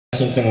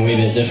Something a wee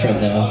bit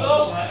different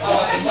now.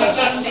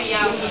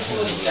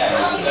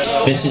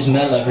 This is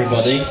Mel,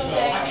 everybody,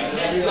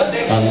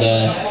 and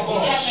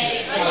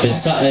been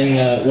sat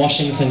in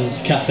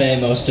Washington's cafe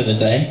most of the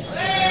day.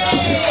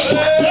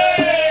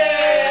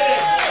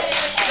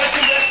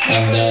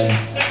 And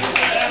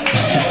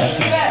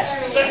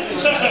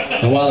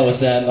while I was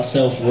there,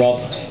 myself,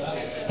 Rob,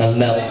 and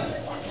Mel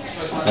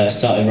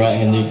started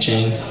writing a new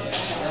tune.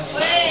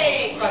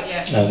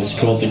 It's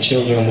called "The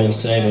Children Will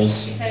Save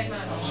Us."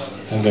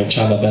 I'm going to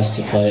try my best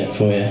to play it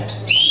for you.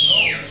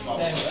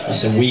 I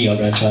said we are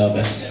going to try our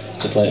best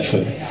to play it for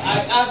you.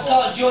 I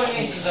can't join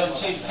in because I'm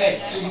too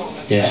pissed.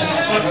 Yeah.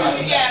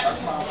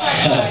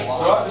 I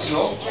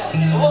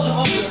wasn't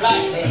on the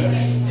right there.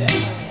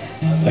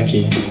 Thank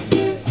you.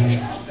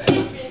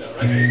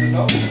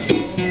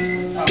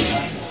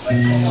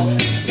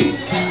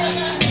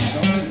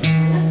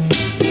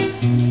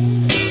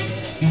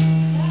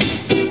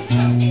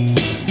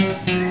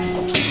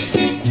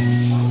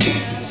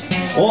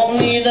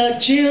 Only the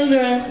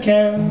children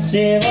can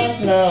save us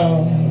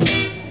now.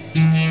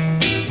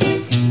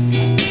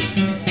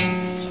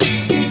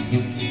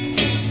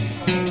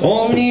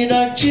 Only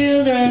the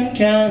children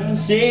can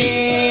save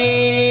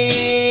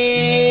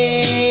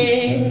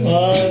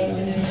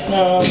us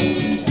now.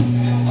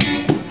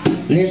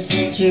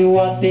 Listen to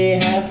what they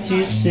have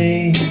to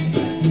say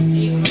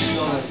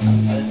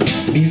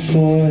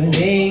before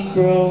they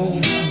grow.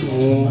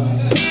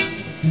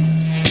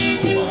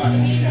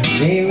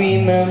 They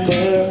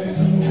remember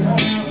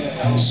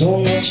so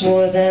much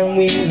more than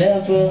we'll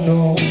ever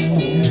know.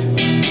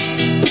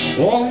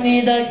 Only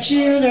the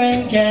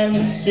children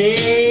can save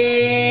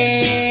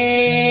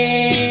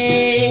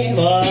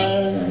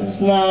us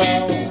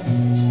now.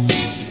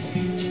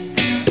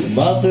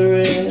 Mother,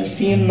 if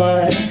you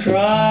might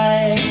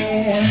cry,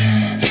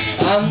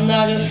 I'm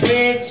not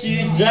afraid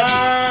to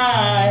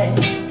die.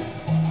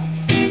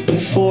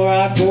 Before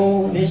I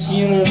go, this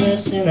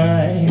universe and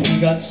I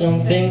got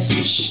some things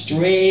to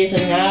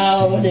straighten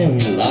out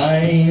in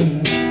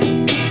line.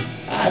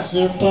 As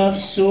above,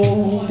 so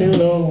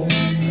below,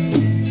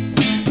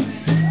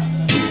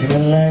 in a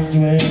land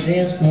where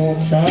there's no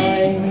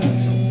time.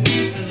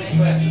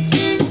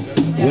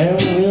 When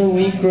will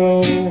we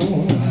grow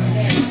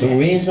and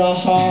raise our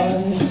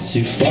hearts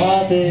to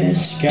Father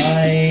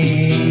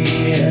Sky?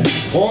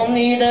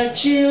 Only the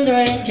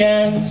children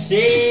can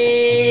save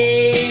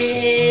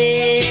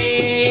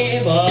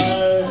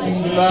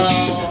us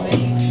now.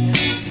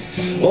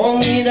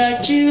 Only the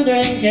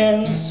children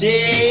can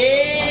save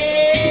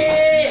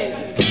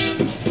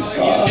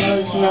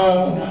us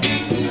now.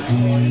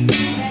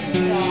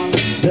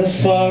 The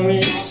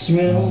forests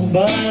will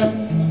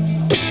burn,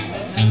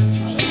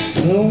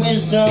 the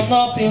wisdom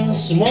up in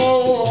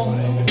smoke.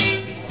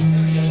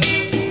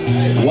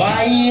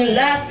 Why you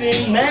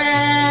laughing,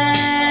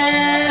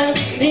 man?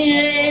 It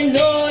ain't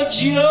no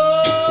joke.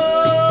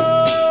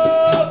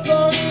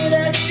 Only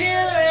the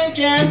children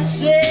can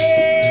save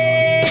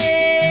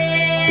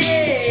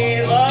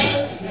us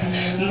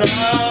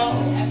now.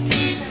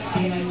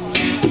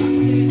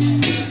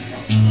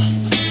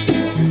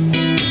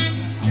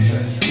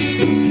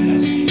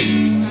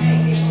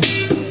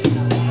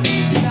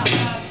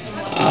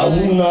 I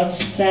will not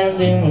stand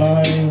in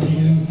line.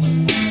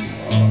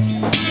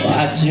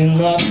 I do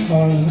not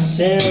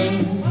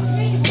consent.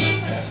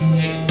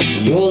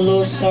 Your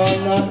laws are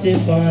not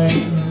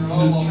divine.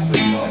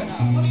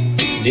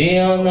 They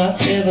are not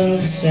heaven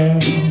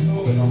sent,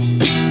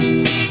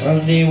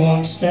 and they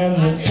won't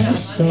stand the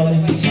test of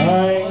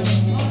time.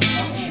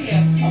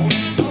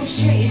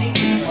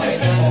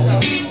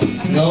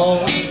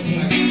 No,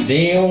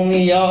 they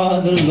only are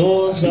the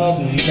laws of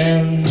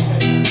men.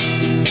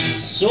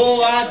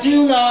 So I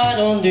do not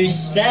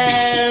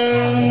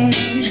understand.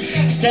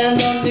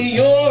 Stand under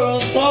your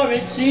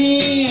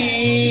authority.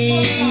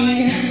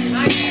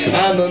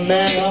 I'm a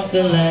man of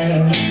the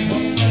land,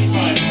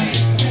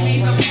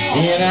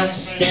 and I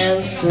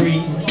stand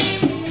free.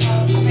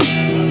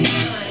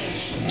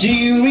 Do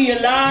you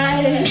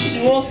realize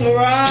to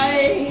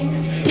authorize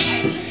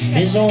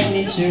is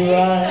only to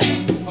write?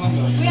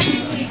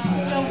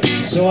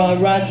 So I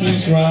write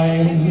these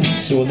rhymes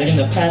so that in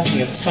the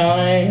passing of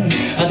time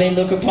I may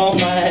look upon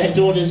my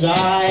daughter's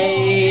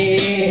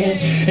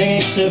eyes, and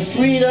it's a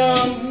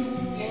freedom.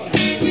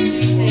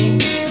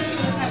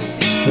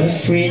 The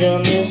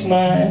freedom is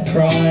my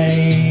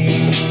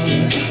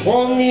prize.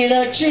 Only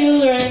the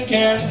children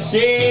can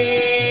save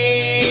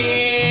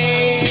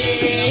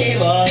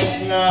us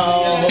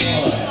now.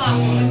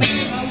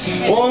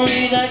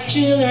 Only the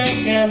children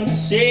can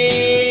save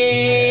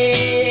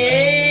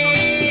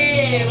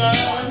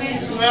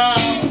us now.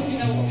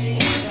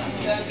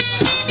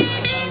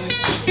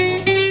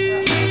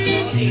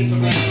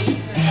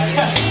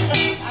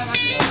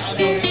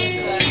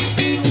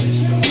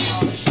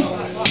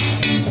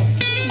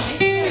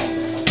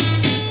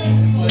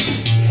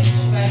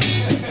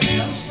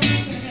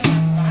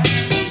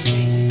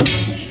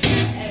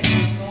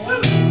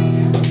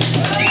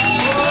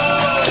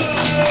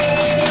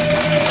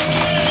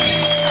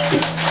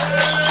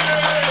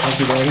 Thank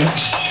you very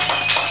much.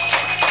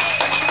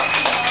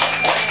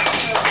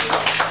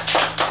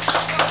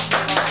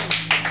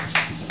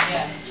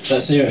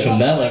 Let's hear it for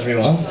Mel,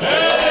 everyone.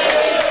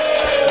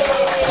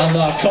 And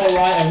our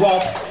co-writer,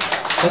 Rob.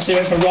 Let's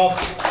hear it for Rob,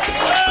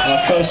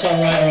 our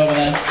co-songwriter over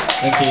there.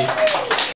 Thank you.